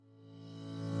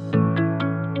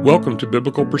Welcome to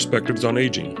Biblical Perspectives on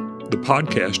Aging, the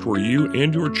podcast where you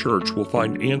and your church will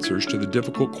find answers to the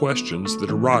difficult questions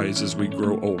that arise as we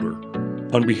grow older.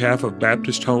 On behalf of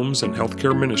Baptist Homes and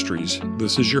Healthcare Ministries,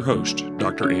 this is your host,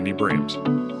 Dr. Andy Brams.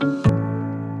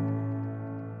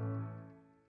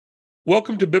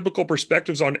 Welcome to Biblical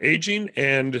Perspectives on Aging,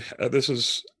 and this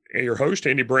is your host,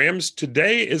 Andy Brams.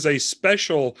 Today is a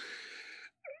special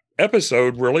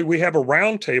episode, really. We have a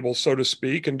roundtable, so to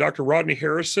speak, and Dr. Rodney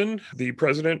Harrison, the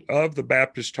president of the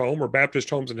Baptist Home, or Baptist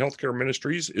Homes and Healthcare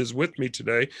Ministries, is with me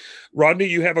today. Rodney,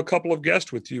 you have a couple of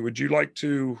guests with you. Would you like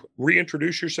to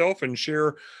reintroduce yourself and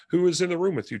share who is in the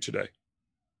room with you today?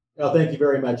 Well, thank you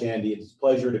very much, Andy. It's a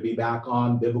pleasure to be back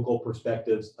on Biblical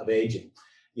Perspectives of Aging.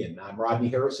 Again, I'm Rodney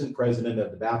Harrison, president of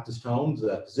the Baptist Homes,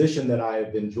 a position that I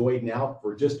have enjoyed now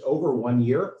for just over 1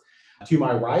 year. To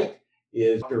my right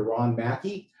is Dr. Ron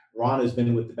Mackey. Ron has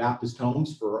been with the Baptist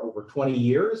Homes for over 20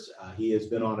 years. He has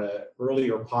been on an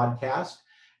earlier podcast,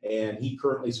 and he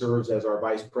currently serves as our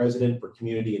vice president for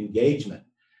community engagement.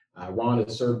 Ron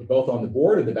has served both on the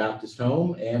board of the Baptist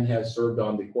Home and has served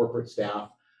on the corporate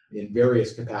staff in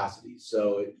various capacities.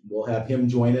 So we'll have him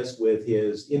join us with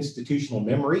his institutional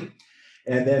memory.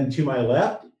 And then to my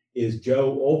left is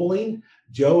Joe Obeling.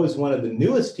 Joe is one of the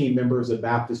newest team members of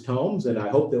Baptist Homes, and I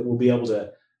hope that we'll be able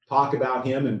to talk about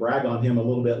him and brag on him a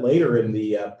little bit later in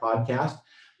the podcast.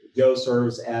 Joe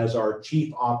serves as our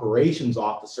Chief Operations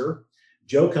Officer.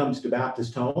 Joe comes to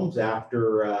Baptist Homes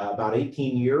after about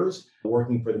 18 years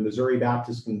working for the Missouri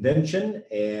Baptist Convention,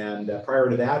 and prior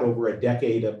to that, over a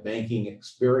decade of banking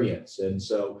experience. And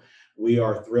so we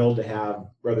are thrilled to have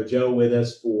Brother Joe with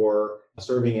us for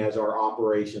serving as our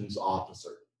Operations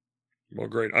Officer. Well,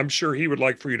 great. I'm sure he would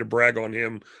like for you to brag on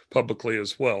him publicly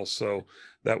as well, so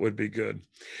that would be good.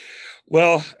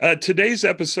 Well, today's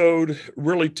episode,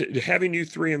 really having you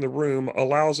three in the room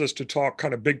allows us to talk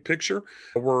kind of big picture.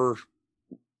 We're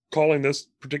calling this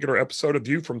particular episode A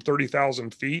View from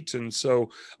 30,000 Feet, and so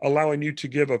allowing you to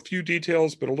give a few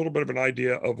details, but a little bit of an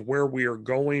idea of where we are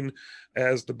going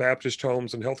as the Baptist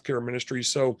Homes and Healthcare Ministry.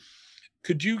 So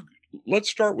let's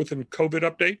start with a COVID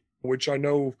update, which I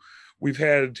know we've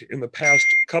had in the past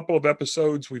couple of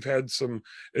episodes. We've had some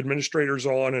administrators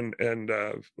on and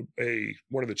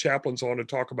one of the chaplains on to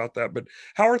talk about that. But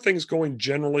how are things going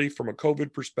generally from a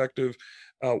COVID perspective?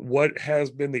 What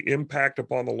has been the impact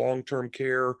upon the long-term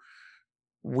care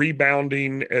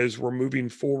rebounding as we're moving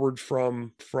forward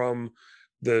from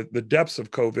the depths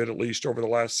of COVID, at least over the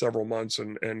last several months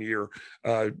and year?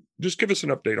 Just give us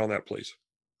an update on that, please.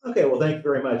 Okay, well, thank you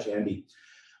very much, Andy.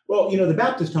 Well, the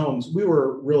Baptist Homes, we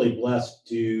were really blessed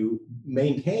to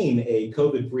maintain a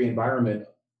COVID-free environment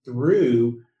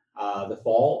through the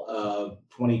fall of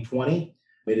 2020.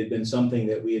 It had been something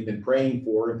that we had been praying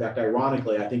for. In fact,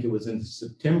 ironically, I think it was in the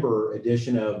September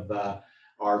edition of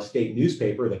our state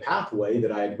newspaper, The Pathway,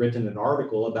 that I had written an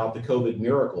article about the COVID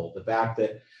miracle, the fact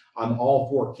that on all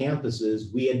 4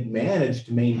 campuses, we had managed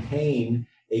to maintain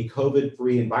a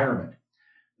COVID-free environment.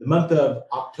 The month of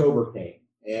October came.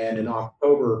 And in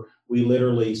October, we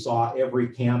literally saw every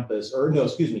campus,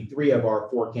 3 of our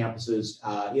 4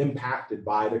 campuses impacted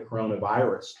by the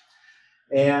coronavirus.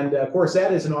 And of course,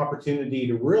 that is an opportunity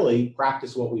to really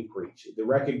practice what we preach, the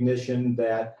recognition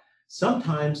that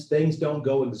sometimes things don't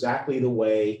go exactly the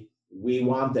way we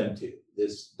want them to.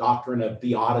 This doctrine of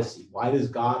theodicy. Why does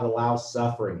God allow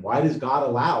suffering? Why does God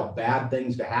allow bad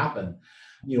things to happen?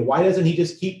 Why doesn't he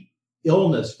just keep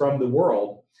illness from the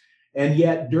world? And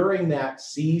yet during that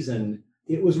season,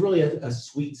 it was really a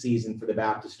sweet season for the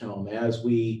Baptist Home as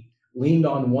we leaned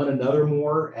on one another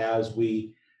more, as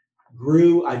we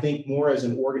grew, I think, more as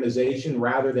an organization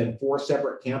rather than 4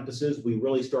 separate campuses. We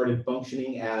really started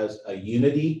functioning as a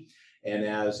unity and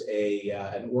as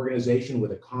an organization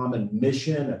with a common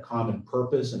mission, a common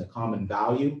purpose, and a common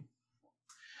value.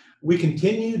 We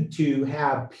continued to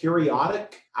have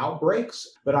periodic outbreaks,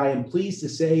 but I am pleased to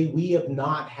say we have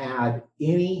not had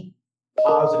any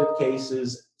positive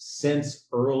cases since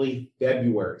early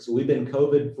February. So we've been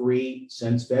COVID-free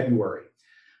since February.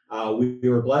 We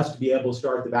were blessed to be able to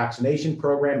start the vaccination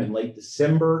program in late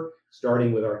December,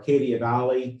 starting with Arcadia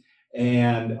Valley.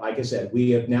 And like I said, we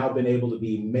have now been able to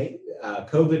be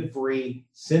COVID-free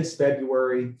since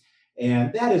February.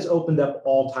 And that has opened up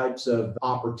all types of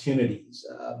opportunities.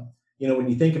 When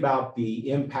you think about the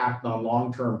impact on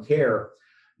long-term care,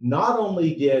 not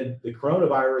only did the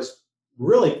coronavirus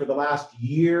really for the last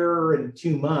year and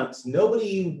 2 months,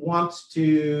 nobody wants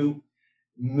to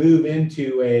move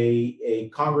into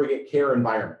a congregate care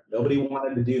environment. Nobody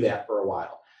wanted to do that for a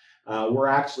while. We're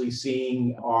actually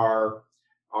seeing our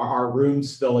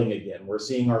rooms filling again. We're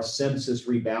seeing our census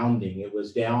rebounding. It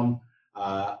was down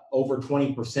over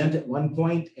 20% at one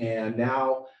point, and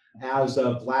now, as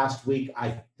of last week,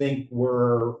 I think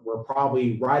we're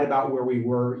probably right about where we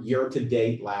were year to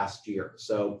date last year.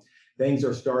 So things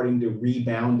are starting to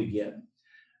rebound again.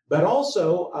 But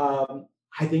also,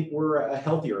 I think we're a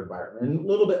healthier environment. And a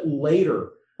little bit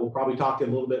later, we'll probably talk a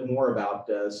little bit more about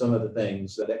some of the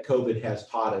things that COVID has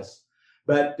taught us.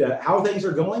 But how things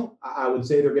are going, I would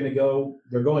say they're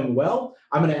going well.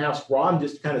 I'm going to ask Ron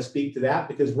just to kind of speak to that,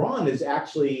 because Ron is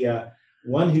actually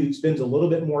one who spends a little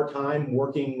bit more time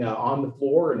working on the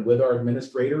floor and with our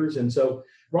administrators. And so,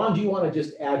 Ron, do you want to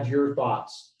just add your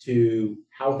thoughts to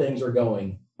how things are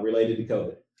going related to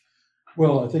COVID?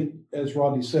 Well, I think, as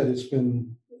Rodney said, it's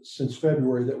been since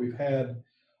February that we've had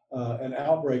an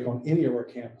outbreak on any of our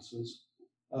campuses,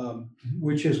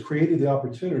 which has created the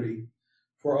opportunity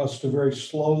for us to very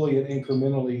slowly and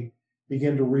incrementally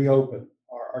begin to reopen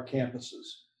our campuses.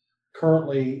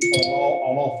 Currently,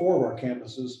 on all four of our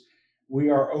campuses, we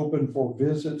are open for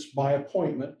visits by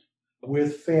appointment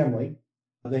with family.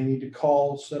 They need to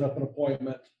call, set up an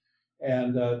appointment,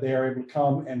 and they are able to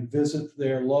come and visit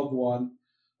their loved one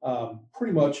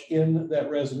pretty much in that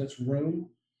residence room.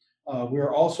 We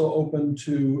are also open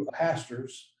to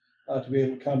pastors to be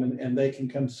able to come and they can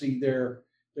come see their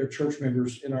church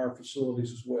members in our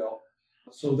facilities as well.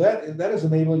 So that is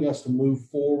enabling us to move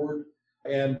forward,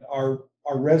 and our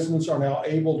residents are now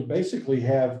able to basically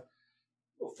have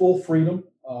full freedom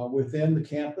within the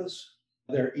campus.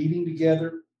 They're eating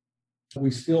together.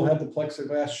 We still have the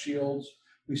plexiglass shields.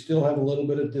 We still have a little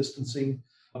bit of distancing,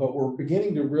 but we're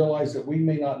beginning to realize that we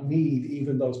may not need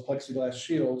even those plexiglass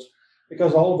shields,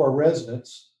 because all of our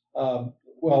residents,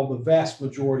 well, the vast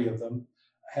majority of them,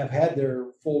 have had their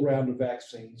full round of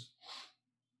vaccines.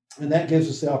 And that gives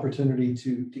us the opportunity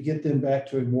to get them back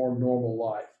to a more normal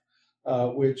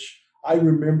life, which I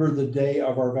remember the day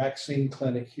of our vaccine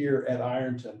clinic here at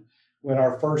Ironton, when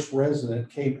our first resident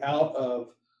came out of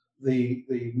the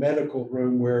medical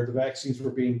room where the vaccines were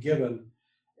being given.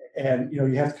 And, you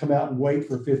have to come out and wait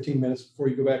for 15 minutes before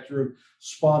you go back to your room.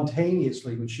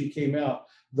 Spontaneously, when she came out,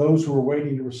 those who were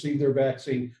waiting to receive their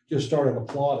vaccine just started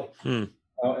applauding.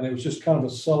 And it was just kind of a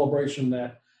celebration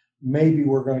that maybe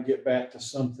we're going to get back to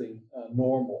something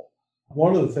normal.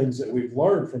 One of the things that we've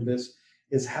learned from this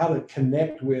is how to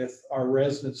connect with our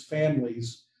residents'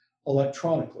 families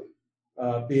electronically,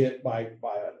 be it by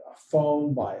a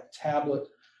phone, by a tablet.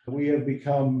 We have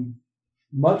become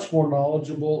much more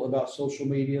knowledgeable about social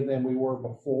media than we were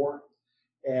before.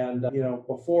 And,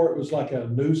 before it was like a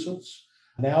nuisance.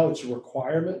 Now it's a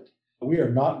requirement. We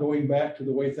are not going back to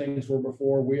the way things were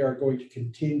before. We are going to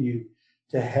continue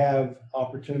to have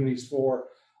opportunities for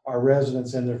our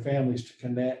residents and their families to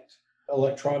connect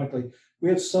electronically. We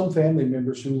have some family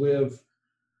members who live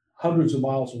hundreds of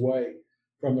miles away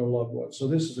from their loved ones. So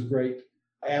this is a great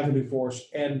avenue for us.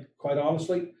 And quite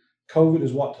honestly, COVID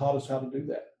is what taught us how to do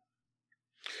that.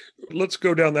 Let's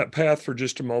go down that path for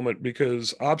just a moment,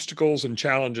 because obstacles and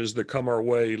challenges that come our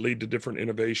way lead to different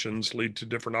innovations, lead to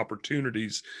different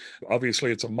opportunities.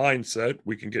 Obviously, it's a mindset.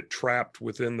 We can get trapped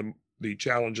within the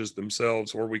challenges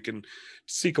themselves, or we can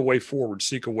seek a way forward,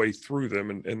 seek a way through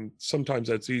them. And sometimes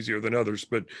that's easier than others.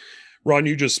 But Ron,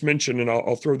 you just mentioned, and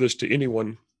I'll throw this to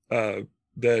anyone,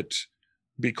 that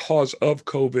because of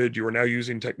COVID, you are now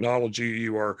using technology.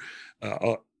 You are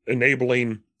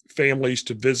enabling families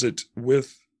to visit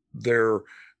with their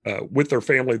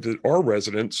family that are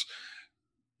residents,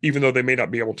 even though they may not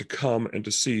be able to come and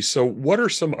to see. So what are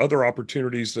some other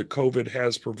opportunities that COVID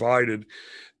has provided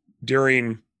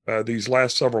during these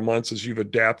last several months as you've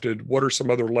adapted? What are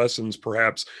some other lessons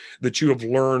perhaps that you have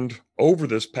learned over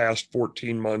this past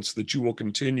 14 months that you will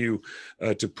continue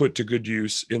to put to good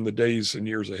use in the days and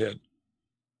years ahead?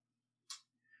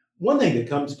 One thing that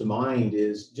comes to mind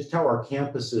is just how our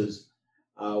campuses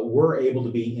were able to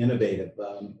be innovative,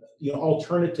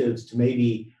 alternatives to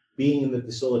maybe being in the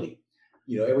facility.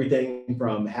 Everything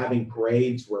from having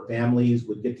parades where families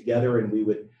would get together and we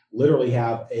would literally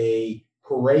have a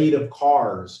parade of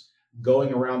cars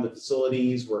going around the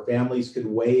facilities where families could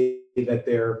wave at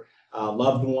their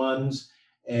loved ones.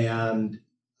 And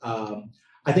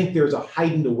I think there's a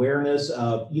heightened awareness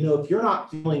of, if you're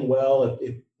not feeling well,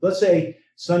 if let's say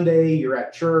Sunday you're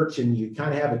at church and you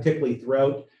kind of have a tickly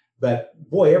throat, but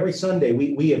boy, every Sunday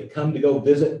we have come to go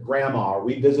visit grandma, or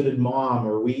we visited mom,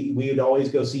 or we would always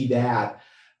go see dad.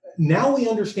 Now we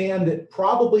understand that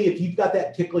probably if you've got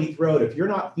that tickly throat, if you're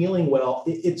not feeling well,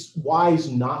 it's wise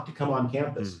not to come on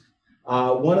campus.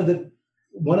 One of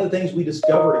the things we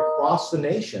discovered across the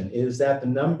nation is that the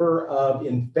number of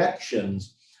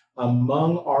infections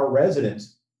among our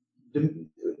residents,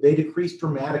 they decreased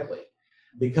dramatically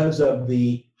because of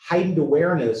the heightened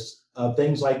awareness of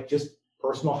things like just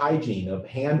personal hygiene, of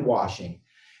hand washing.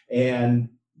 And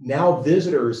now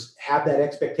visitors have that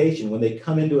expectation when they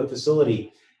come into a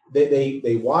facility,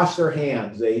 they wash their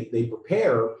hands, they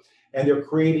prepare, and they're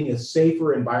creating a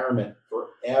safer environment for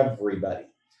everybody.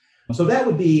 So that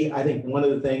would be, I think, one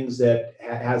of the things that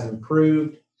has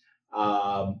improved.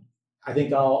 I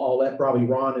think I'll let probably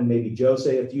Ron and maybe Joe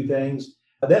say a few things.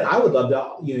 Then I would love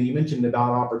to, you mentioned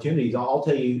about opportunities. I'll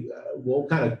tell you, we'll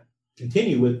kind of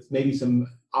continue with maybe some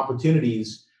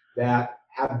opportunities that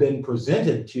have been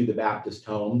presented to the Baptist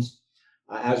homes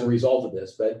as a result of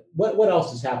this. But what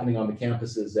else is happening on the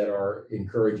campuses that are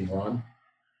encouraging, Ron?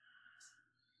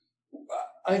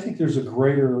 I think there's a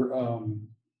greater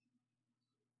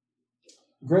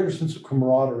sense of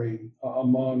camaraderie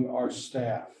among our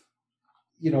staff.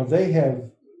 They have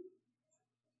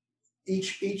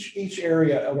each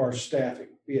area of our staffing,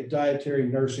 be it dietary,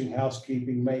 nursing,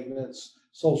 housekeeping, maintenance,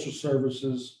 social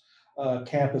services,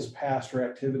 campus pastor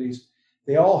activities.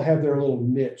 They all have their little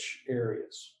niche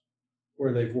areas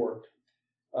where they've worked.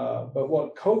 But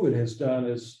what COVID has done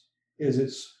is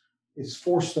it's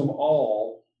forced them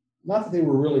all, not that they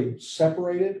were really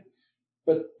separated,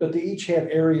 but they each have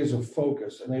areas of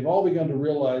focus, and they've all begun to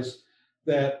realize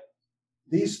that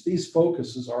these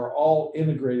focuses are all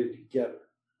integrated together.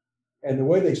 And the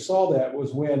way they saw that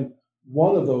was when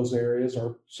one of those areas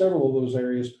or several of those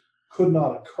areas could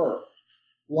not occur,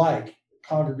 like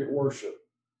congregate worship,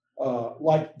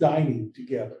 like dining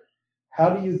together. How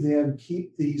do you then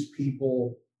keep these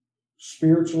people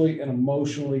spiritually and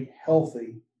emotionally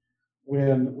healthy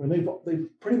when they've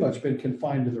pretty much been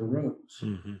confined to their rooms?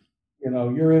 Mm-hmm.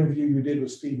 Your interview you did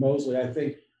with Steve Mosley, I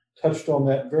think, touched on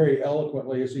that very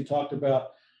eloquently as he talked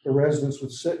about the residents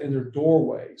would sit in their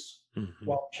doorways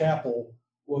while chapel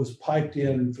was piped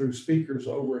in through speakers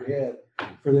overhead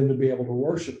for them to be able to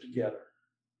worship together.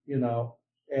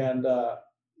 And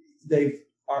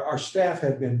our staff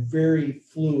have been very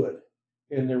fluid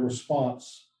in their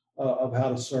response of how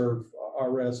to serve our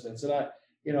residents, and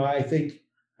I think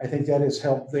that has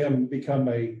helped them become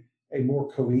a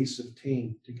more cohesive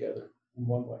team together in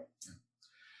one way.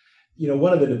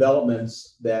 One of the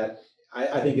developments that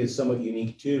I think is somewhat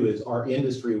unique too is our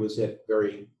industry was hit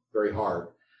very, very hard,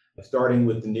 starting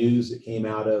with the news that came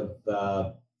out of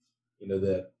the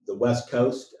West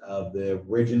Coast of the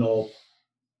original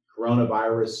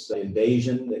coronavirus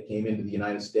invasion that came into the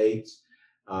United States.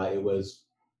 It was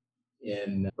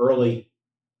in late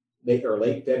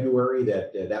February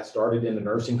that started in a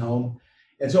nursing home.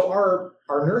 And so our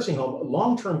nursing home,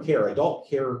 long-term care, adult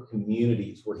care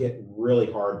communities were hit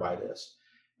really hard by this.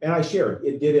 And I shared,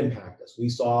 it did impact us. We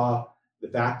saw the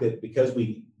fact that because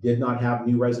we did not have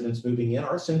new residents moving in,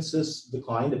 our census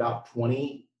declined about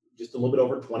just a little bit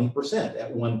over 20%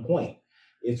 at one point.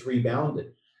 It's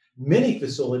rebounded. Many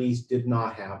facilities did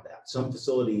not have that. Some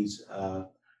facilities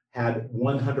had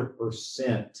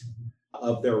 100%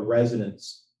 of their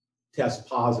residents test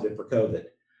positive for COVID.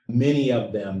 Many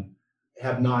of them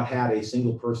have not had a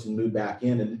single person move back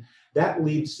in. And that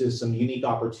leads to some unique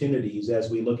opportunities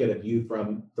as we look at a view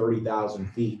from 30,000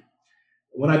 feet.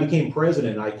 When I became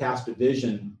president, I cast a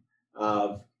vision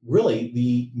of really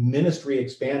the ministry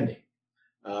expanding.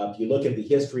 If you look at the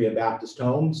history of Baptist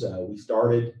Homes, we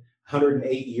started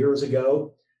 108 years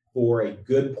ago. For a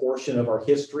good portion of our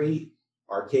history,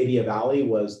 Arcadia Valley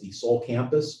was the sole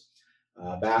campus.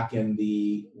 Back in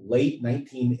the late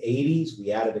 1980s,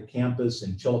 we added a campus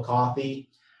in Chillicothe.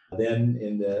 Then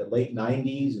in the late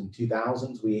 90s and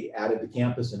 2000s, we added the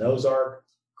campus in Ozark.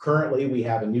 Currently, we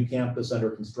have a new campus under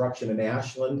construction in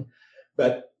Ashland.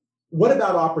 But what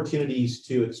about opportunities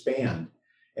to expand?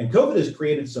 And COVID has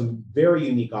created some very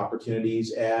unique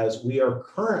opportunities as we are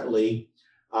currently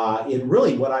in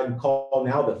really what I would call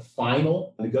now the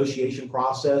final negotiation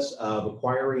process of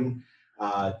acquiring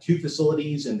 2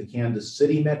 facilities in the Kansas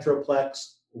City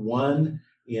Metroplex, 1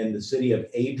 in the city of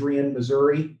Adrian,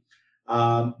 Missouri.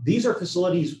 These are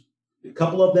facilities, a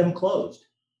couple of them closed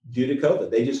due to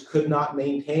COVID. They just could not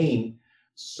maintain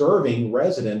serving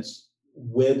residents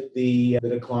with the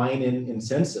decline in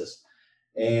census.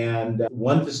 And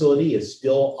one facility is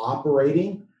still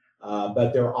operating,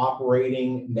 but they're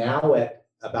operating now at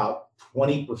about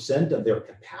 20% of their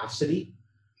capacity,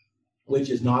 which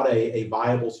is not a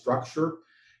viable structure.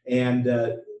 And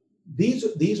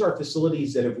these are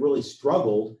facilities that have really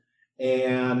struggled.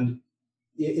 And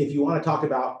if you want to talk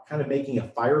about kind of making a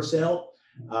fire sale,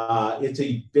 it's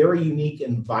a very unique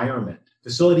environment.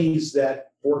 Facilities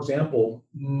that, for example,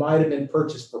 might have been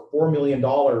purchased for $4 million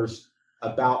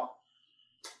about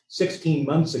 16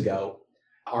 months ago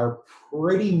are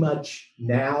pretty much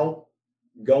now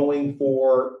going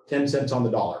for 10 cents on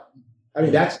the dollar. I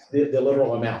mean, that's the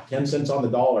literal amount, 10 cents on the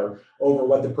dollar over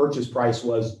what the purchase price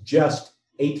was just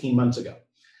 18 months ago.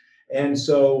 And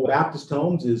so Baptist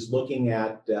Homes is looking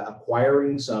at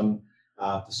acquiring some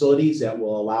facilities that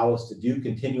will allow us to do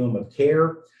continuum of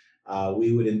care.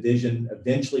 We would envision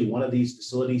eventually one of these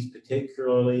facilities,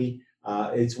 particularly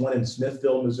it's one in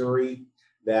Smithville, Missouri,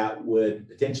 that would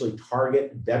potentially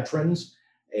target veterans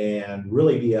and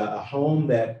really be a home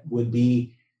that would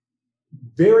be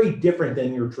very different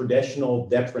than your traditional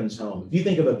veterans home. If you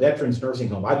think of a veterans nursing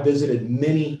home, I've visited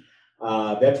many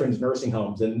veterans nursing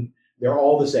homes, and they're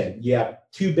all the same. You have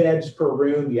 2 beds per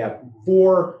room, you have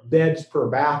 4 beds per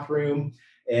bathroom,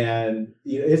 and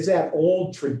it's that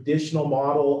old traditional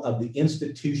model of the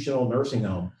institutional nursing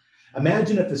home.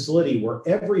 Imagine a facility where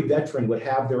every veteran would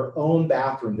have their own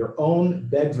bathroom, their own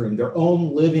bedroom, their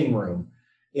own living room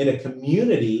in a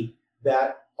community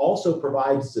that also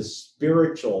provides the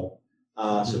spiritual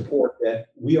support that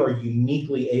we are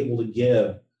uniquely able to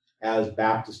give as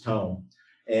Baptist Home.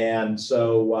 And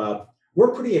so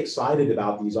we're pretty excited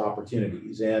about these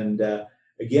opportunities. And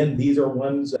again, these are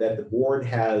ones that the board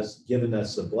has given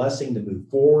us a blessing to move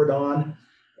forward on.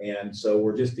 And so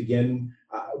we're just, again,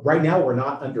 right now we're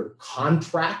not under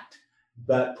contract,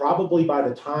 but probably by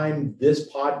the time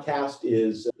this podcast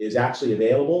is actually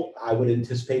available, I would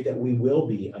anticipate that we will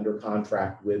be under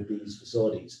contract with these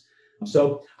facilities.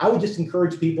 So I would just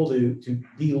encourage people to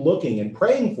be looking and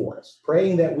praying for us,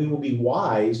 praying that we will be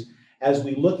wise as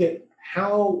we look at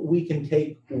how we can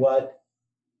take what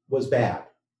was bad.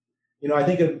 I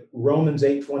think of Romans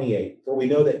 8:28, for we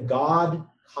know that God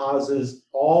causes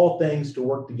all things to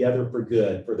work together for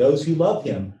good, for those who love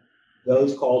him,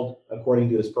 those called according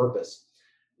to his purpose.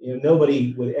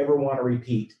 Nobody would ever want to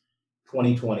repeat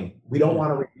 2020. We don't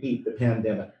want to repeat the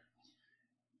pandemic.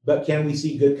 But can we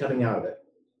see good coming out of it?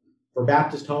 For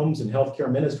Baptist Homes and Healthcare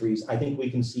Ministries, I think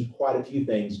we can see quite a few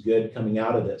things good coming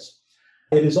out of this.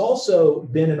 It has also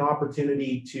been an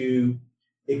opportunity to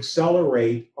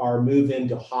accelerate our move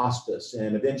into hospice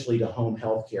and eventually to home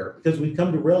healthcare, because we've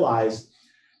come to realize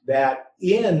that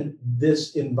in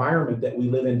this environment that we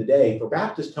live in today, for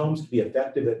Baptist Homes to be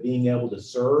effective at being able to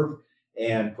serve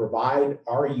and provide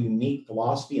our unique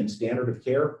philosophy and standard of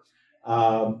care,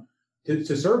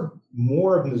 to serve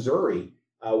more of Missouri,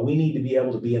 we need to be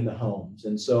able to be in the homes.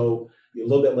 And so a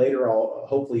little bit later, I'll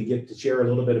hopefully get to share a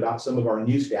little bit about some of our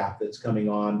new staff that's coming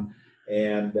on,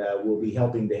 and we'll be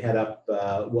helping to head up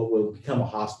what will become a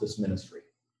hospice ministry.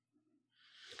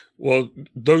 Well,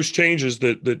 those changes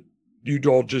that you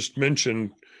all just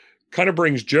mentioned kind of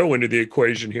brings Joe into the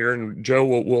equation here, and Joe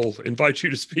will invite you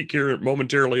to speak here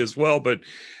momentarily as well. But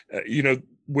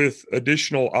with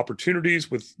additional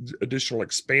opportunities, with additional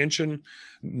expansion,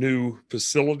 new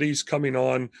facilities coming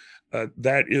on,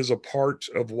 that is a part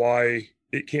of why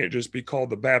it can't just be called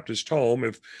the Baptist Home.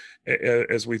 If,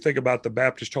 as we think about the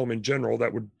Baptist Home in general,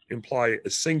 that would imply a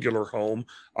singular home.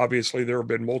 Obviously, there have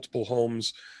been multiple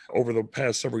homes over the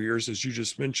past several years, as you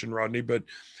just mentioned, Rodney, but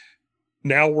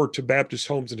now we're to Baptist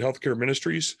Homes and Healthcare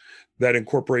Ministries. That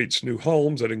incorporates new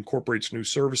homes, that incorporates new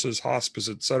services, hospice,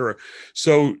 et cetera.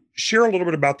 So share a little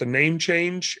bit about the name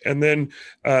change. And then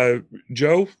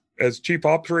Joe, as Chief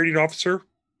Operating Officer,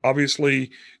 obviously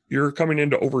you're coming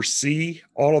in to oversee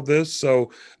all of this.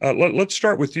 So let's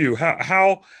start with you.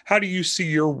 How do you see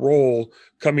your role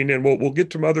coming in? We'll get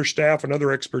to other staff and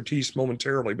other expertise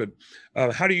momentarily, but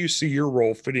how do you see your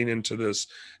role fitting into this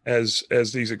as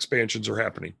these expansions are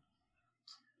happening?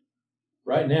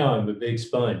 Right now, I'm a big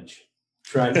sponge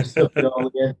trying to soak it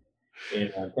all in,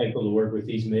 and I'm thankful to work with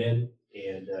these men.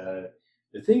 And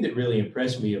the thing that really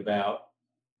impressed me about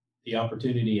the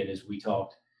opportunity, and as we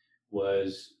talked,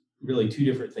 was really 2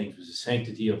 different things. Was the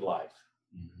sanctity of life.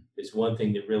 Mm-hmm. It's one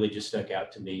thing that really just stuck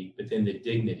out to me, but then the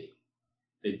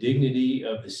dignity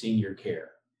of the senior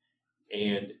care.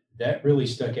 And that really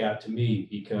stuck out to me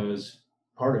because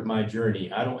part of my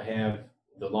journey, I don't have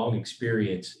the long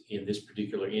experience in this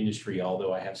particular industry,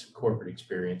 although I have some corporate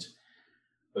experience.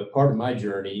 But part of my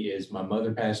journey is my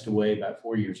mother passed away about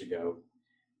 4 years ago.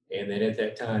 And then at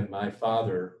that time, my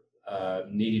father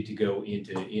needed to go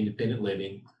into independent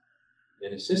living,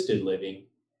 then assisted living,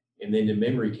 and then to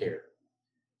memory care.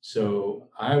 So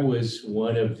I was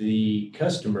one of the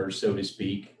customers, so to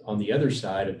speak, on the other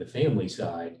side of the family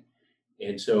side.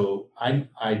 And so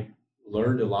I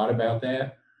learned a lot about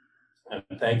that.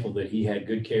 I'm thankful that he had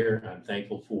good care. I'm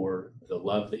thankful for the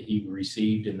love that he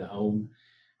received in the home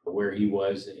where he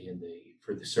was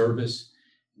for the service.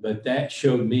 But that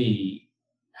showed me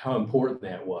how important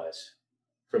that was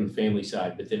from the family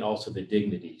side, but then also the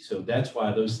dignity. So that's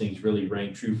why those things really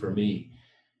rang true for me.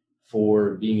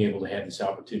 for being able to have this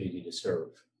opportunity to serve.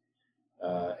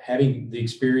 Having the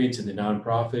experience in the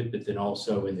nonprofit, but then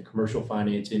also in the commercial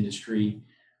finance industry,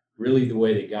 really the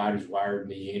way that God has wired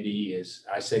me, Andy, is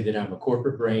I say that I'm a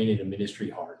corporate brain and a ministry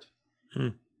heart.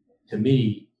 To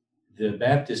me, the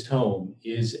Baptist Home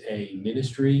is a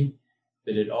ministry,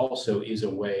 but it also is a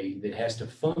way that has to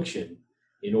function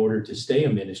in order to stay a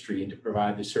ministry and to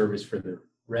provide the service for the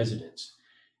residents.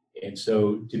 And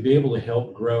so to be able to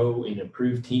help grow and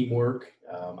improve teamwork,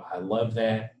 I love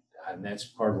that. And that's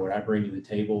part of what I bring to the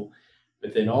table.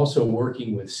 But then also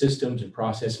working with systems and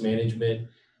process management.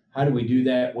 How do we do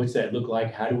that? What's that look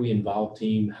like? How do we involve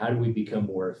team? How do we become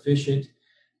more efficient?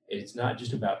 It's not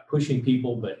just about pushing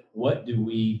people, but what do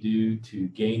we do to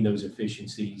gain those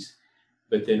efficiencies,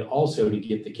 but then also to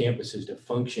get the campuses to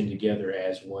function together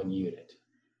as one unit.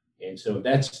 And so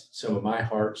that's some of my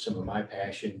heart, some of my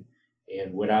passion,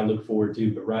 and what I look forward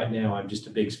to. But right now, I'm just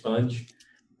a big sponge,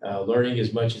 learning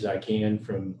as much as I can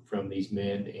from these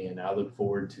men, and I look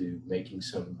forward to making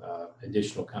some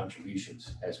additional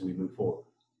contributions as we move forward.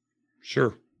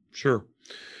 Sure.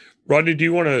 Rodney, do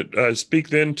you want to speak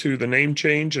then to the name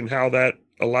change and how that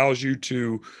allows you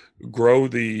to grow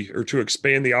or to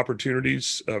expand the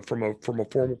opportunities from a formal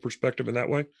perspective in that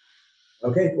way?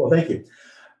 Okay, well, thank you.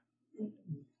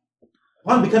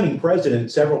 Upon becoming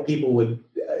president, several people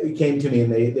came to me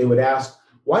and they would ask,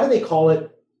 why do they call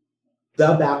it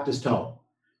the Baptist Home?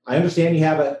 I understand you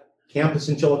have a campus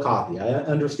in Chillicothe. I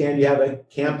understand you have a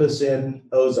campus in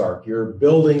Ozark. You're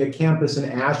building a campus in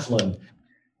Ashland.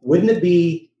 Wouldn't it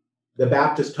be the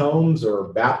Baptist Homes or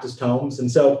Baptist Homes?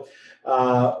 And so,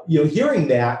 hearing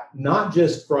that, not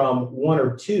just from one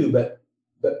or two, but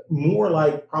more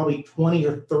like probably 20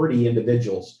 or 30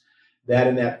 individuals that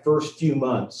in that first few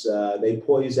months, they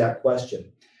posed that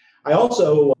question. I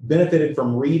also benefited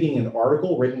from reading an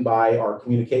article written by our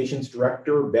communications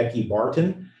director, Becky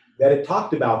Barton, that it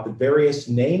talked about the various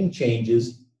name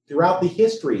changes throughout the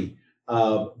history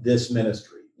of this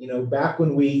ministry. Back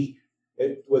when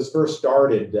it was first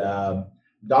started,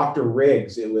 Dr.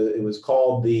 Riggs, it was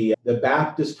called the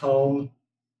Baptist Home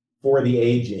for the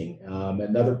Aging.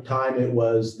 Another time it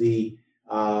was the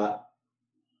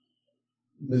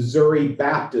Missouri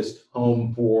Baptist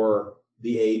Home for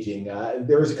the Aging.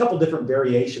 There was a couple different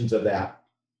variations of that.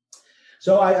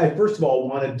 So I first of all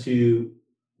wanted to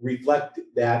reflect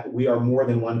that we are more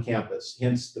than one campus,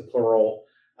 hence the plural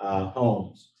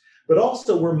homes. But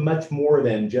also we're much more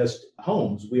than just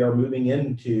homes. We are moving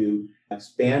into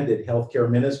expanded healthcare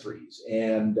ministries.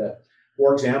 And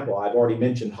for example, I've already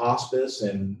mentioned hospice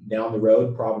and down the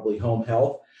road, probably home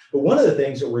health. But one of the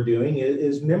things that we're doing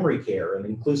is memory care and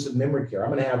inclusive memory care.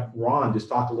 I'm going to have Ron just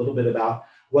talk a little bit about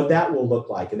what that will look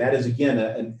like. And that is, again,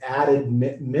 an added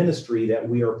ministry that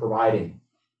we are providing.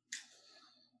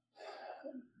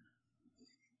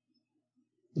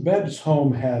 The Baptist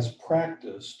Home has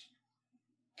practiced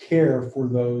care for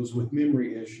those with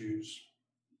memory issues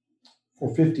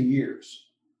for 50 years.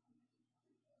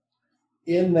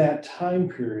 In that time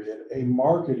period, a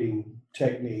marketing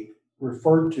technique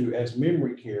referred to as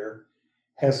memory care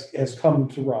has come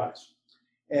to rise.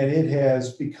 And it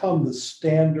has become the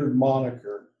standard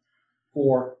moniker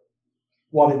for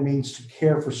what it means to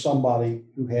care for somebody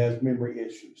who has memory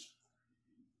issues.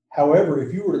 However,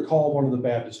 if you were to call one of the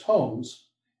Baptist homes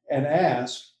and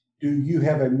ask, do you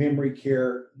have a memory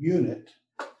care unit?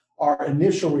 Our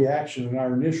initial reaction and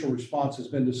our initial response has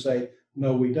been to say,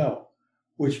 no, we don't.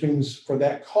 Which means for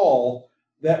that call,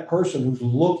 that person who's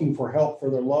looking for help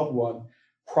for their loved one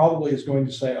probably is going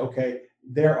to say, okay,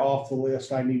 they're off the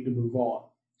list, I need to move on.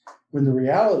 When the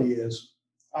reality is,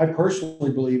 I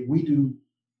personally believe we do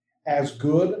as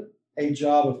good a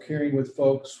job of caring with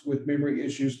folks with memory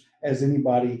issues as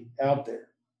anybody out there.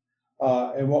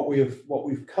 And what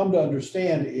we've come to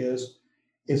understand is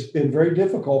it's been very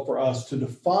difficult for us to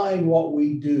define what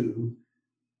we do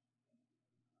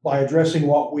by addressing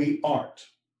what we aren't.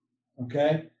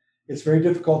 Okay? It's very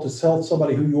difficult to tell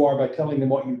somebody who you are by telling them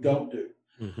what you don't do.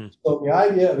 Mm-hmm. So the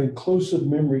idea of inclusive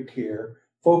memory care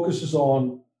focuses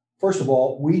on, first of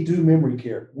all, we do memory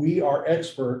care. We are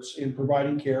experts in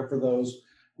providing care for those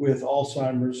with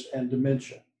Alzheimer's and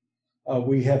dementia.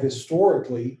 We have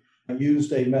historically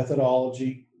used a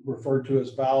methodology referred to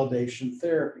as validation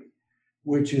therapy,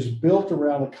 which is built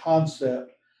around a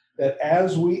concept that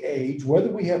as we age, whether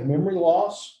we have memory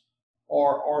loss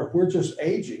or if we're just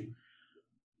aging,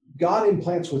 God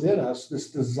implants within us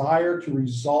this desire to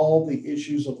resolve the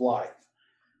issues of life.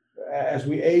 As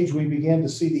we age, we begin to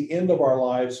see the end of our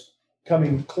lives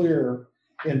coming clearer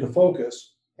into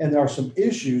focus. And there are some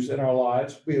issues in our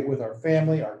lives, be it with our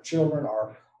family, our children,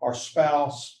 our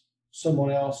spouse,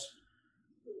 someone else,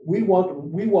 we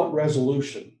want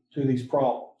resolution to these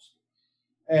problems.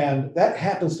 And that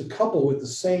happens to couple with the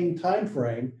same time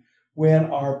frame when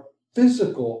our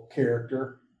physical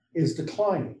character is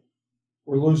declining.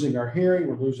 We're losing our hearing,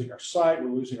 we're losing our sight,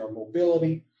 we're losing our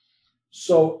mobility.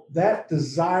 So that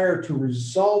desire to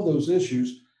resolve those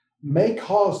issues may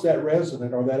cause that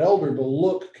resident or that elder to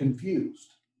look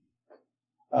confused.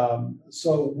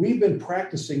 So we've been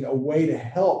practicing a way to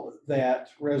help that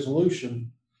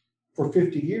resolution for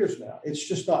 50 years now. It's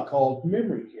just not called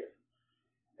memory care.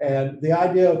 And the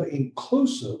idea of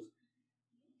inclusive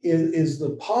is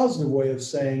the positive way of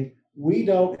saying we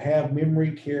don't have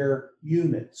memory care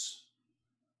units.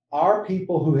 Our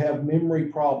people who have memory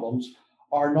problems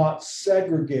are not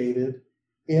segregated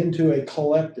into a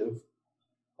collective,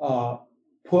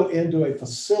 put into a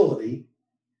facility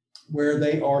where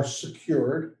they are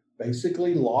secured,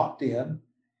 basically locked in,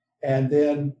 and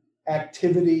then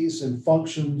activities and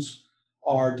functions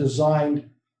are designed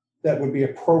that would be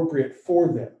appropriate for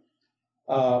them.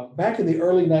 Back in the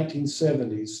early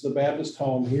 1970s, the Baptist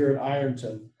Home here in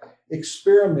Ironton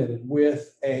experimented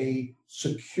with a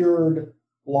secured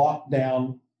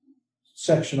lockdown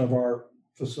section of our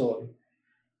facility.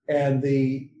 And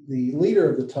the leader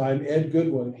of the time, Ed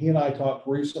Goodwin, he and I talked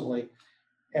recently,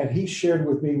 and he shared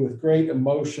with me with great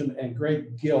emotion and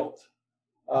great guilt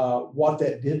what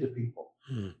that did to people.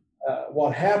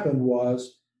 What happened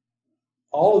was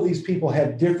all of these people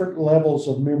had different levels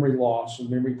of memory loss and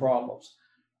memory problems.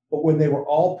 But when they were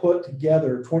all put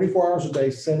together 24 hours a day,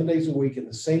 7 days a week in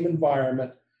the same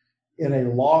environment in a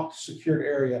locked, secured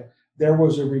area, there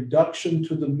was a reduction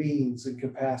to the means and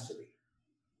capacity.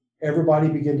 Everybody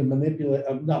began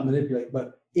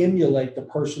to emulate the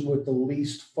person with the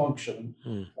least function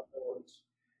abilities.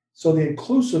 So the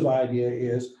inclusive idea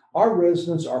is our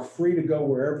residents are free to go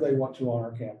wherever they want to on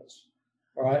our campus.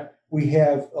 All right. We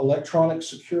have electronic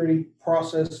security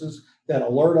processes that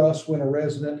alert us when a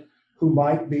resident who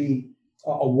might be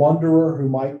a wanderer, who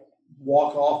might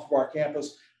walk off of our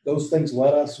campus, those things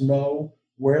let us know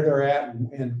where they're at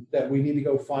and that we need to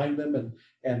go find them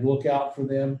and look out for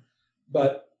them.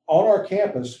 But on our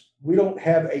campus, we don't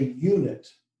have a unit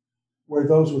where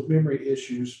those with memory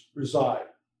issues reside.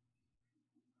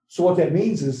 So what that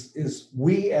means is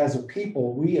we as a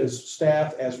people, we as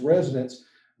staff, as residents,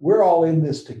 we're all in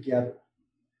this together.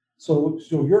 So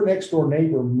your next door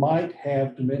neighbor might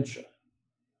have dementia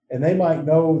and they might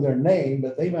know their name,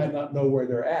 but they might not know where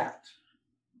they're at.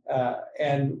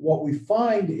 And what we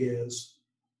find is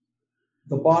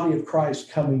the body of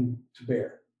Christ coming to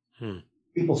bear.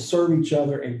 People serve each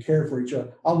other and care for each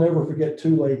other. I'll never forget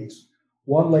two ladies.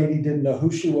 One lady didn't know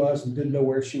who she was and didn't know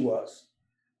where she was.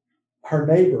 Her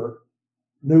neighbor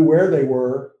knew where they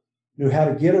were, knew how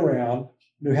to get around,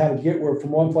 knew how to get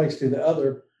from one place to the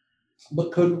other,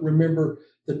 but couldn't remember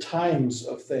the times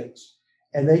of things.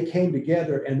 And they came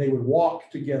together and they would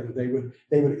walk together. They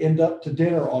would end up to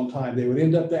dinner on time. They would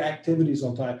end up to activities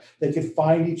on time. They could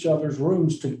find each other's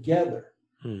rooms together.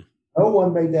 No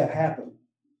one made that happen.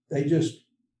 They just,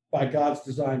 by God's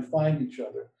design, find each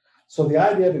other. So the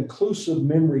idea of inclusive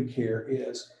memory care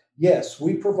is, yes,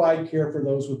 we provide care for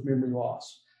those with memory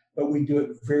loss, but we do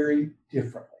it very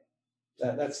differently.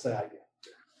 That's the idea.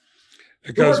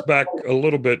 It goes back a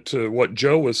little bit to what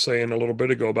Joe was saying a little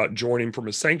bit ago about joining from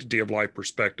a sanctity of life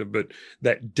perspective, but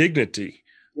that dignity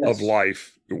of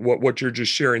life, what you're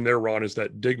just sharing there, Ron, is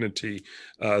that dignity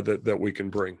that we can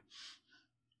bring.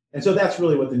 And so that's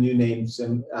really what the new name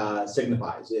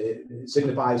signifies. It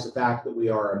signifies the fact that we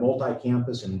are a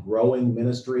multi-campus and growing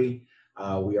ministry.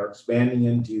 We are expanding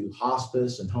into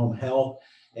hospice and home health,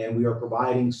 and we are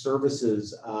providing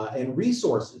services and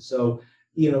resources. So,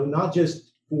 not just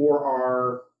for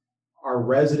our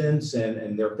residents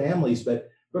and their families, but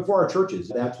for our churches.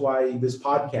 That's why this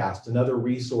podcast and other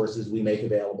resources we make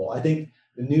available. I think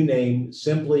the new name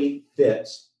simply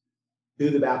fits who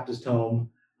the Baptist Home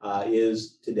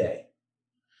is today.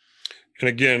 And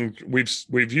again,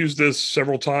 we've used this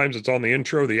several times. It's on the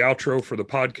intro, the outro for the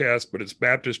podcast, but it's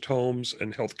Baptist Homes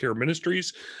and Healthcare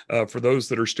Ministries for those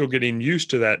that are still getting used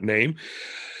to that name.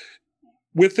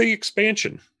 With the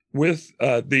expansion, with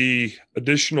the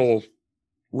additional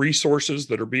resources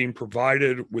that are being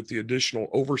provided, with the additional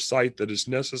oversight that is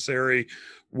necessary,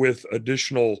 with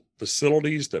additional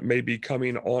facilities that may be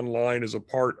coming online as a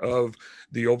part of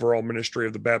the overall ministry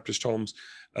of the Baptist Homes.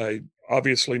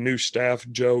 Obviously, new staff.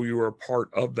 Joe, you are a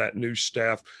part of that new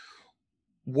staff.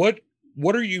 What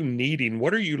are you needing?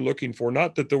 What are you looking for?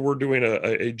 Not that we're doing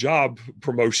a job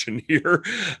promotion here,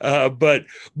 but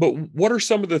what are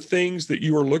some of the things that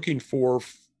you are looking for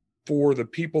for the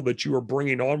people that you are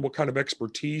bringing on? What kind of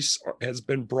expertise has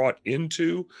been brought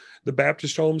into the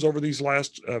Baptist homes over these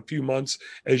last few months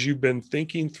as you've been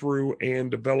thinking through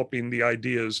and developing the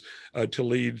ideas to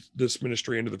lead this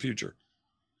ministry into the future?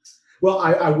 Well,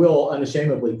 I will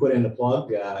unashamedly put in a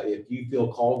plug. If you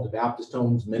feel called to Baptist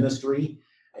Homes Ministry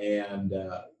and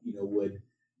would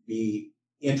be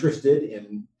interested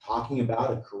in talking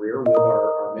about a career with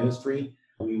our ministry,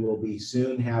 we will be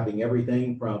soon having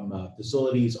everything from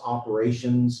facilities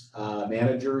operations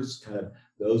managers, kind of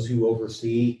those who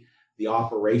oversee the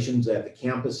operations at the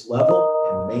campus level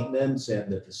and the maintenance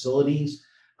and the facilities,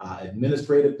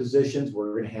 administrative positions.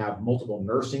 We're going to have multiple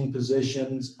nursing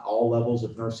positions, all levels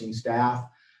of nursing staff,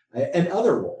 and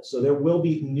other roles. So there will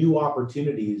be new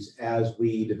opportunities as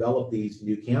we develop these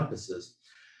new campuses.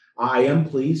 I am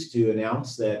pleased to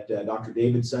announce that Dr.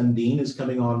 David Sundin is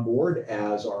coming on board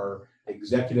as our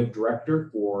Executive Director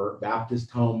for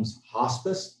Baptist Homes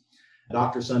Hospice.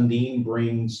 Dr. Sundin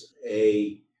brings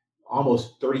a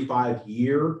almost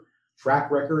 35-year track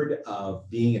record of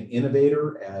being an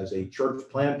innovator as a church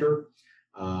planter.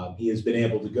 He has been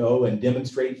able to go and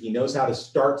demonstrate he knows how to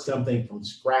start something from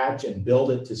scratch and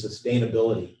build it to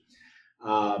sustainability.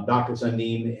 Dr.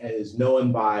 Sundin is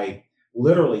known by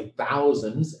literally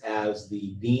thousands as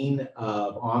the Dean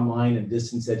of Online and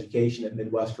Distance Education at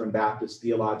Midwestern Baptist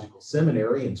Theological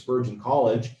Seminary and Spurgeon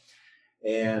College.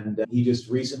 And he just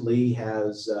recently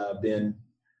has been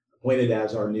appointed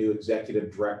as our new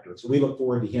executive director. So we look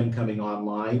forward to him coming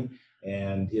online.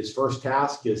 And his first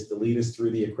task is to lead us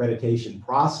through the accreditation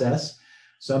process,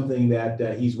 something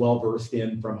that he's well versed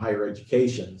in from higher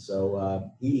education.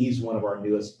 So he's one of our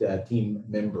newest team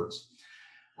members.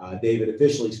 David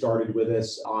officially started with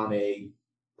us on a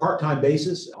part-time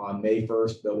basis on May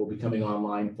 1st, but will be coming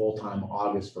online full-time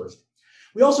August 1st.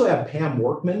 We also have Pam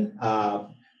Workman.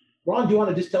 Ron, do you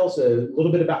want to just tell us a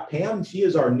little bit about Pam? She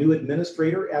is our new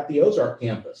administrator at the Ozark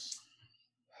campus.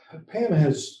 Pam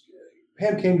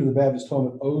came to the Baptist Home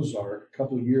at Ozark a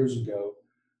couple of years ago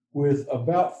with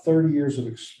about 30 years of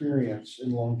experience in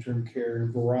long-term care in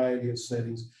a variety of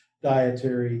settings,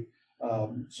 dietary,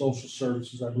 social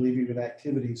services, I believe even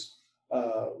activities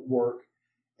work.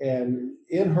 And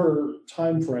in her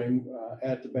time frame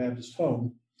at the Baptist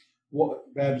Homes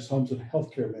and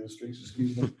Healthcare Ministries,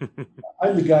 excuse me,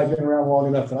 I'm the guy been around long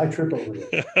enough that I trip over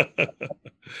it.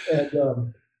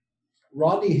 And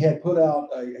Rodney had put out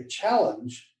a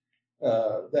challenge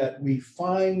that we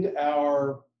find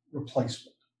our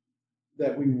replacement,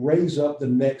 that we raise up the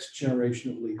next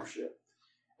generation of leadership.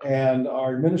 And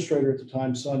our administrator at the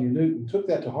time, Sonia Newton, took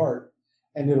that to heart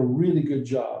and did a really good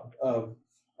job of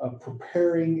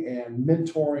preparing and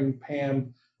mentoring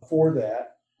Pam for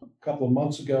that. A couple of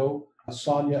months ago,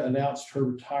 Sonia announced her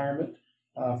retirement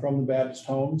from the Baptist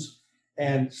Homes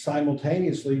and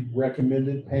simultaneously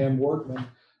recommended Pam Workman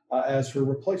as her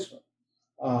replacement.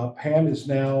 Pam is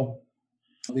now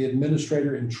the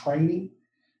administrator in training.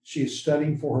 She is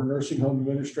studying for her nursing home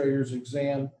administrator's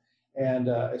exam. And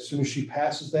as soon as she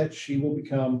passes that, she will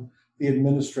become the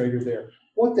administrator there.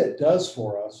 What that does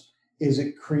for us is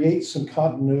it creates some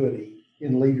continuity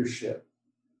in leadership.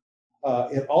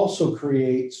 It also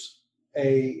creates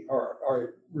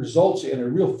or results in a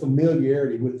real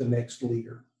familiarity with the next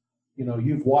leader. You know,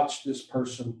 you've watched this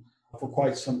person for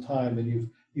quite some time and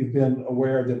you've been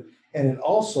aware of them. And it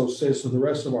also says to the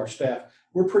rest of our staff,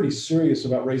 we're pretty serious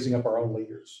about raising up our own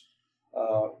leaders.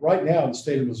 Right now in the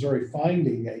state of Missouri,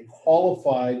 finding a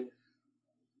qualified,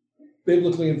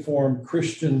 biblically informed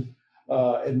Christian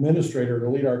administrator to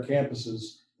lead our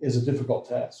campuses is a difficult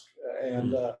task.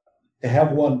 And to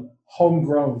have one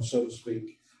homegrown, so to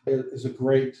speak, is a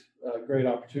great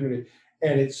opportunity.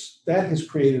 And that has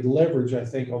created leverage, I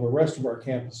think, on the rest of our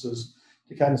campuses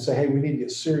to kind of say, hey, we need to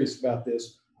get serious about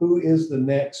this. Who is the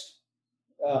next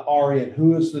RN?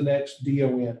 Who is the next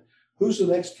DON? Who's the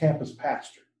next campus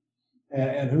pastor?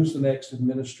 And who's the next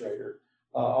administrator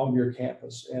on your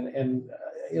campus? And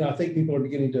I think people are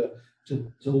beginning to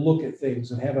look at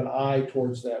things and have an eye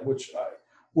towards that, which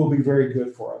will be very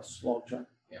good for us long term.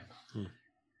 Yeah.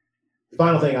 The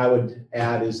final thing I would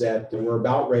add is that we're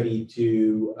about ready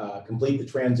to complete the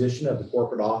transition of the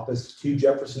corporate office to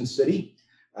Jefferson City.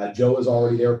 Joe is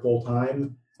already there full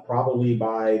time. Probably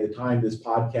by the time this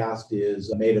podcast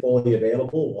is made fully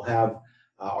available, we'll have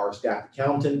our staff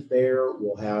accountant there.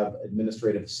 We'll have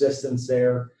administrative assistants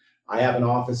there. I have an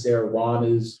office there. Ron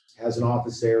has an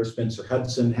office there. Spencer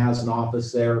Hudson has an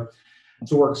office there.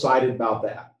 So we're excited about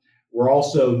that. We're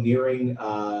also nearing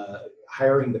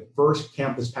hiring the first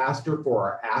campus pastor for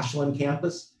our Ashland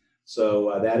campus.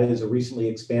 So that is a recently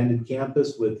expanded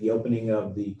campus with the opening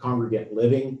of the congregate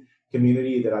living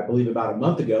community that I believe about a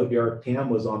month ago, Derek Tam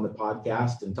was on the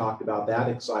podcast and talked about that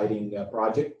exciting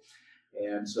project.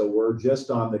 And so we're just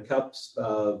on the cusp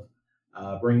of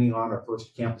bringing on our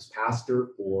first campus pastor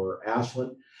for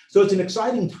Ashland. So it's an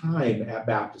exciting time at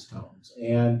Baptist Homes,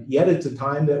 and yet it's a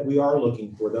time that we are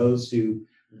looking for those who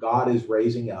God is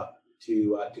raising up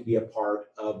to be a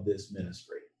part of this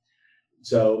ministry.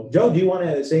 So, Joe, do you want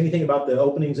to say anything about the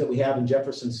openings that we have in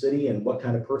Jefferson City and what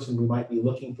kind of person we might be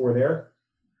looking for there?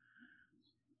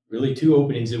 Really, two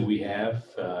openings that we have: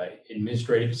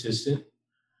 administrative assistant,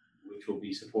 which will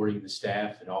be supporting the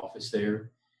staff and office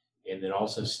there, and then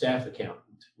also staff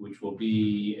accountant, which will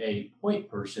be a point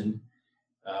person,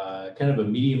 kind of a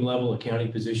medium level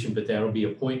accounting position, but that'll be a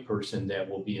point person that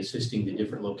will be assisting the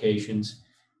different locations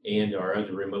and our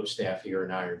other remote staff here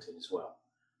in Ironton as well.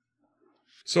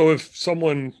 So if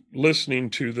someone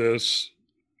listening to this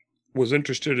was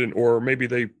interested in, or maybe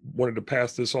they wanted to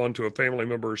pass this on to a family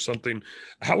member or something,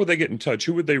 how would they get in touch?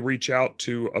 Who would they reach out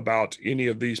to about any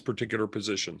of these particular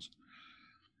positions?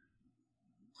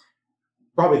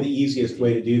 Probably the easiest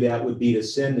way to do that would be to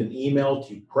send an email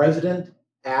to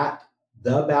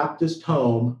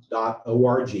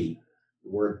president@thebaptisthome.org. The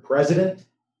word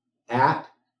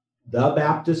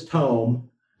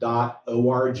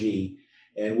president@thebaptisthome.org,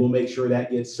 and we'll make sure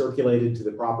that gets circulated to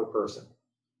the proper person.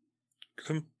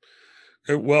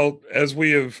 Well, as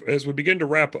we begin to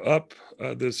wrap up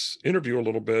this interview a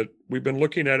little bit, we've been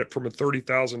looking at it from a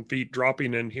 30,000 feet,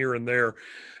 dropping in here and there.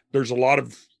 There's a lot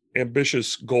of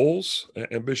ambitious goals,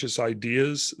 ambitious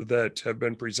ideas that have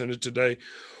been presented today.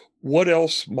 What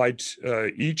else might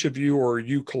each of you or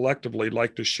you collectively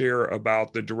like to share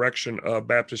about the direction of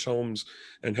Baptist Homes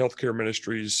and Healthcare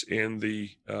Ministries in the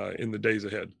days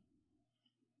ahead?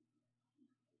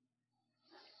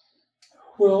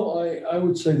 Well, I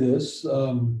would say this.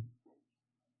 The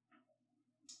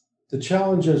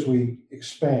challenge as we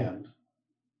expand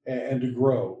and to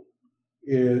grow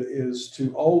is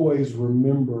to always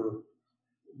remember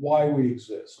why we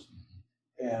exist.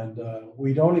 And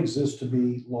we don't exist to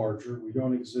be larger. We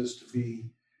don't exist to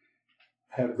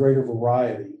have greater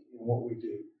variety in what we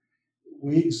do.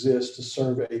 We exist to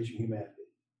serve aging humanity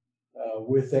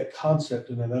with that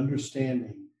concept and that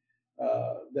understanding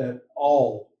that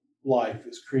all life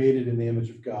is created in the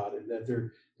image of God, and that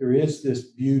there is this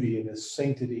beauty and this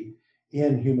sanctity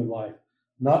in human life,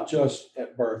 not just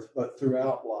at birth, but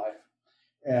throughout life.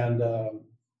 And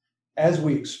as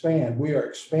we expand, we are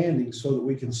expanding so that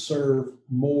we can serve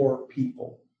more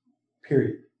people,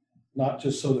 period. Not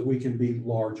just so that we can be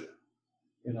larger.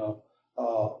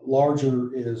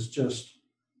 Larger is just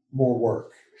more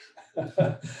work.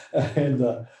 But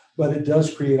it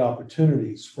does create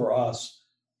opportunities for us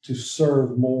to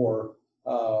serve more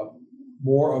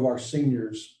of our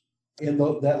seniors in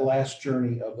that last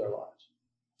journey of their lives.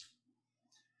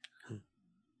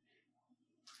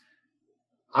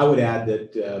 I would add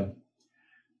that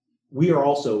we are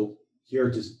also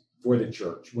here for the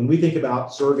church. When we think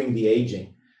about serving the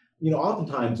aging,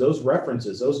 oftentimes those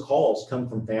references, those calls come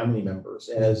from family members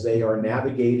as they are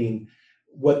navigating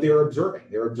what they're observing.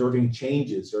 They're observing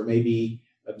changes, or maybe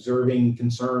observing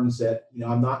concerns that,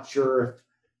 I'm not sure if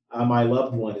my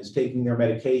loved one is taking their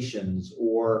medications,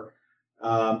 or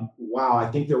wow, I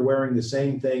think they're wearing the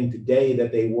same thing today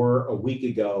that they were a week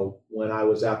ago when I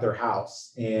was at their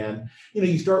house. And,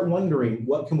 you start wondering,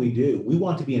 what can we do? We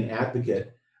want to be an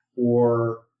advocate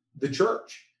for the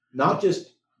church, not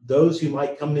just those who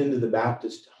might come into the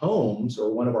Baptist Homes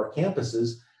or one of our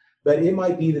campuses, but it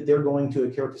might be that they're going to a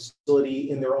care facility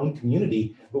in their own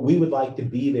community, but we would like to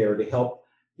be there to help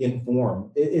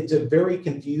inform. It's a very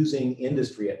confusing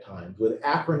industry at times, with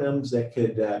acronyms that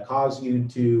could cause you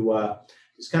to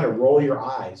just kind of roll your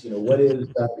eyes. What is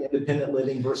independent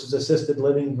living versus assisted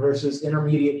living versus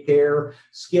intermediate care,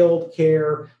 skilled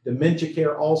care, dementia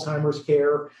care, Alzheimer's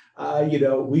care.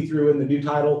 We threw in the new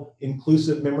title,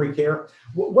 inclusive memory care.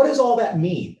 What does all that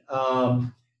mean?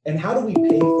 And how do we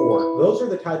pay for it? Those are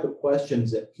the type of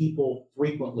questions that people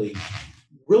frequently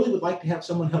really would like to have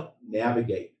someone help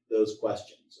navigate those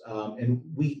questions. And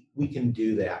we can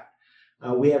do that.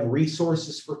 We have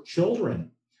resources for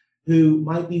children who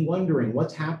might be wondering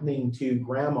what's happening to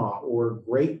grandma or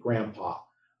great grandpa.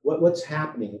 What's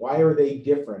happening? Why are they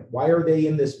different? Why are they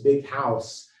in this big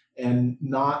house and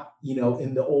not,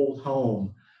 in the old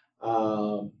home?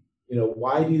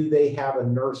 Why do they have a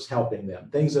nurse helping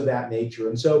them? Things of that nature.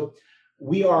 And so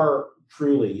we are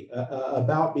truly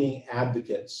about being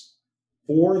advocates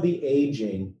for the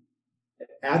aging,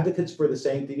 advocates for the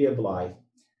sanctity of life,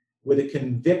 with a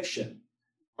conviction.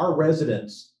 Our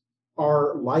residents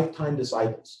are lifetime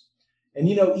disciples. And,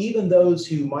 even those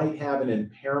who might have an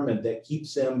impairment that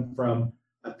keeps them from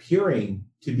appearing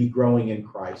to be growing in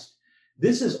Christ,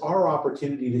 this is our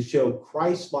opportunity to show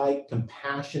Christ-like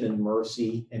compassion and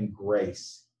mercy and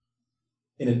grace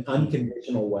in an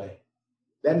unconditional way.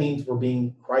 That means we're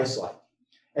being Christ-like.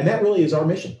 And that really is our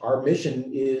mission. Our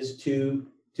mission is to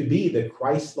be the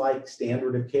Christ-like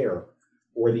standard of care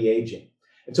for the aging.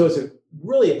 And so it's a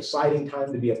really exciting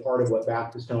time to be a part of what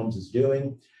Baptist Homes is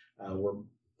doing. We're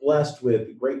blessed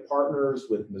with great partners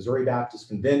with Missouri Baptist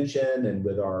Convention and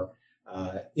with our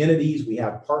entities. We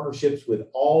have partnerships with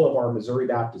all of our Missouri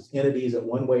Baptist entities in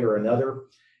one way or another,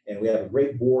 and we have a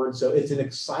great board. So it's an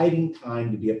exciting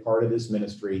time to be a part of this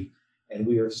ministry, and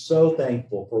we are so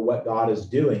thankful for what God is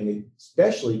doing,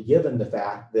 especially given the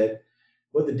fact that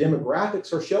what the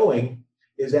demographics are showing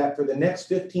is that for the next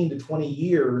 15 to 20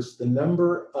 years, the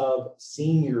number of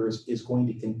seniors is going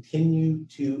to continue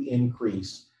to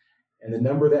increase. And the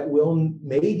number that will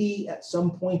maybe at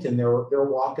some point in their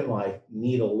walk in life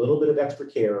need a little bit of extra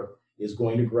care is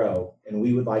going to grow. And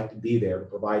we would like to be there to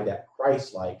provide that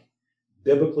Christ-like,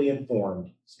 biblically informed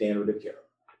standard of care.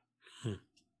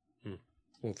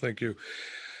 Well, thank you.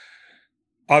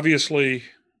 Obviously,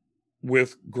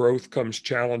 with growth comes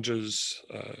challenges.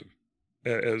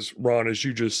 As Ron, as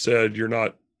you just said, you're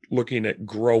not looking at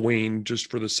growing just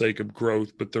for the sake of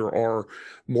growth, but there are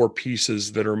more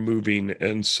pieces that are moving.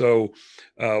 And so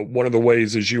one of the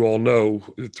ways, as you all know,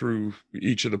 through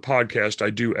each of the podcasts,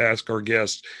 I do ask our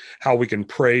guests how we can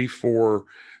pray for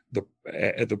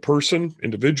the person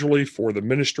individually, for the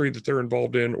ministry that they're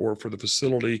involved in, or for the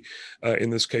facility in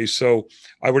this case. So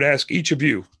I would ask each of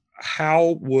you,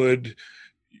 how would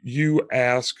you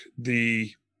ask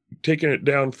taking it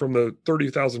down from the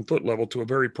 30,000 foot level to a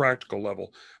very practical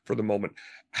level for the moment,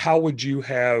 how would you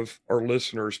have our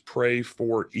listeners pray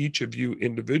for each of you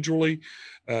individually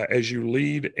as you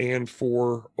lead, and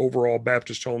for overall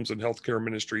Baptist Homes and Healthcare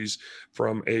Ministries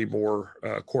from a more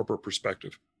corporate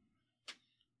perspective?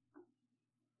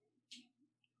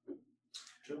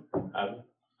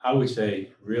 I would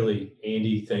say, really,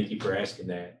 Andy, thank you for asking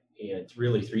that. And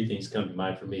really, three things come to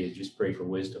mind for me is just pray for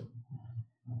wisdom.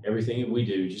 Everything that we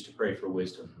do, just to pray for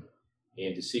wisdom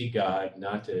and to seek God,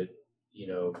 not to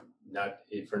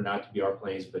be our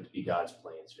plans, but to be God's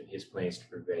plans and his plans to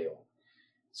prevail.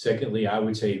 Secondly, I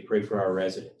would say pray for our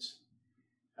residents.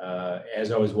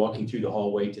 As I was walking through the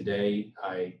hallway today,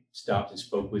 I stopped and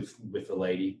spoke with the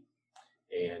lady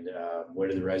and one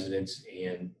of the residents,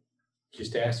 and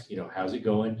just asked, how's it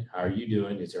going? How are you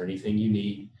doing? Is there anything you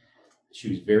need? She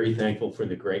was very thankful for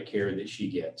the great care that she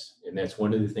gets. And that's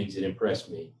one of the things that impressed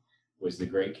me, was the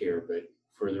great care. But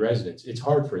for the residents, it's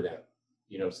hard for them.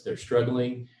 So they're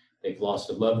struggling. They've lost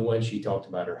a loved one. She talked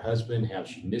about her husband, how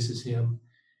she misses him.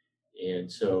 And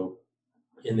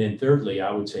then thirdly,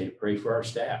 I would say to pray for our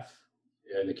staff,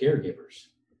 the caregivers,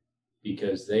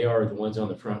 because they are the ones on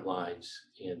the front lines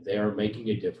and they are making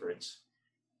a difference.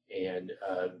 And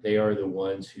they are the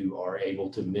ones who are able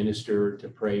to minister, to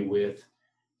pray with,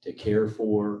 to care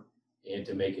for, and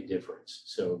to make a difference.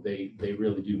 So they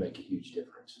really do make a huge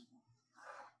difference.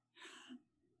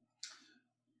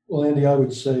 Well, Andy, I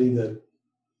would say that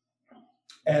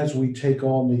as we take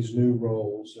on these new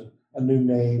roles and a new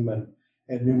name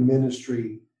and new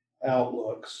ministry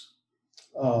outlooks,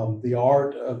 the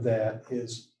art of that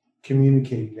is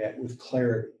communicating that with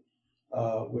clarity,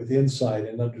 with insight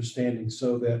and understanding,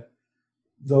 so that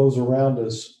those around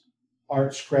us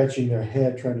aren't scratching their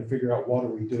head trying to figure out what are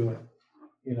we doing,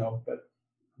 but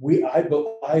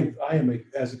I am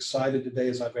as excited today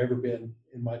as I've ever been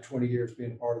in my 20 years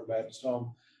being a part of the Baptist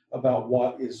Home about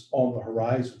what is on the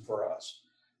horizon for us.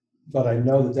 But I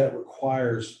know that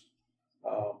requires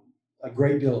a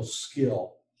great deal of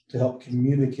skill to help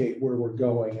communicate where we're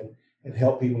going and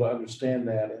help people to understand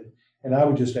that. And I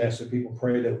would just ask that people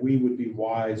pray that we would be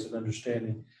wise in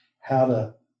understanding how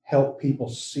to help people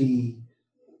see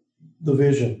the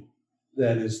vision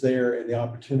that is there and the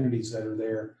opportunities that are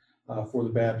there for the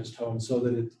Baptist Home, so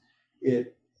that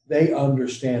they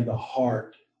understand the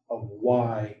heart of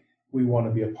why we want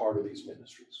to be a part of these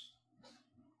ministries.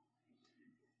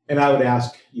 And I would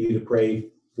ask you to pray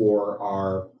for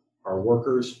our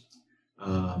workers.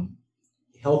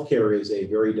 Healthcare is a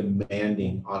very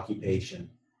demanding occupation.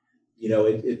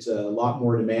 It's a lot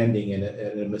more demanding, and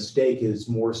a mistake is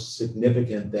more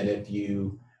significant than if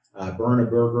you burn a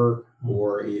burger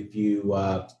or if you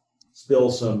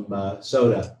spill some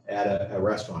soda at a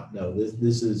restaurant. No,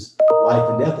 this is life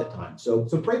and death at times. So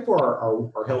pray for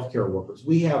our healthcare workers.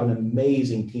 We have an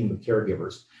amazing team of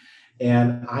caregivers,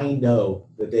 and I know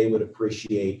that they would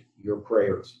appreciate your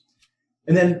prayers.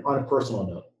 And then on a personal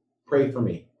note, pray for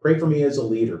me. Pray for me as a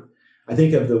leader. I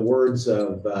think of the words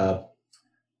of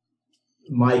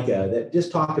Micah that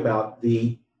just talk about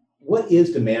what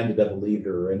is demanded of a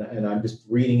leader. And I'm just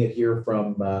reading it here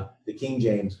from the King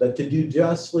James, but to do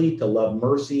justly, to love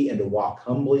mercy, and to walk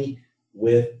humbly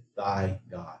with thy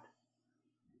God.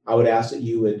 I would ask that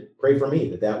you would pray for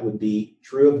me, that would be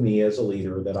true of me as a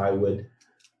leader, that I would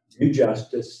do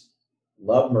justice,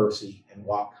 love mercy, and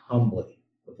walk humbly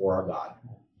before our God.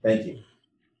 Thank you.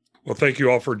 Well, thank you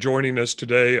all for joining us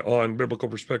today on Biblical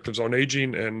Perspectives on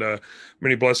Aging, and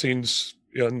many blessings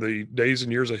in the days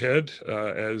and years ahead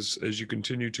as you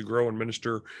continue to grow and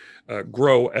minister,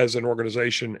 grow as an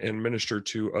organization and minister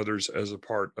to others as a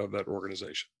part of that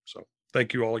organization. So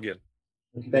thank you all again.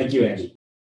 Thank you, Andy.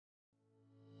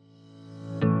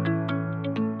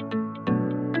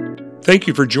 Thank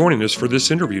you for joining us for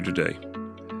this interview today.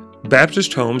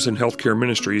 Baptist Homes and Healthcare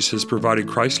Ministries has provided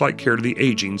Christ-like care to the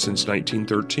aging since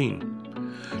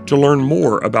 1913. To learn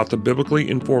more about the biblically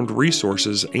informed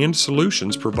resources and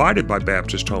solutions provided by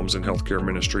Baptist Homes and Healthcare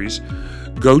Ministries,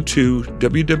 go to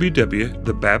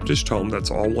www.thebaptisthome,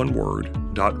 that's all one word,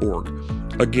 .org.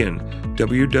 Again,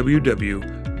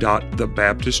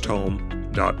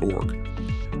 www.thebaptisthome.org.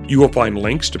 You will find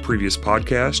links to previous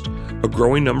podcasts, a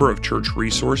growing number of church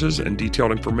resources, and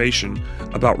detailed information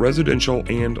about residential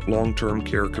and long-term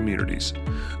care communities.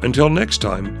 Until next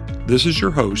time, this is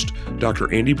your host,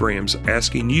 Dr. Andy Brams,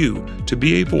 asking you to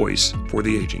be a voice for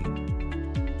the aging.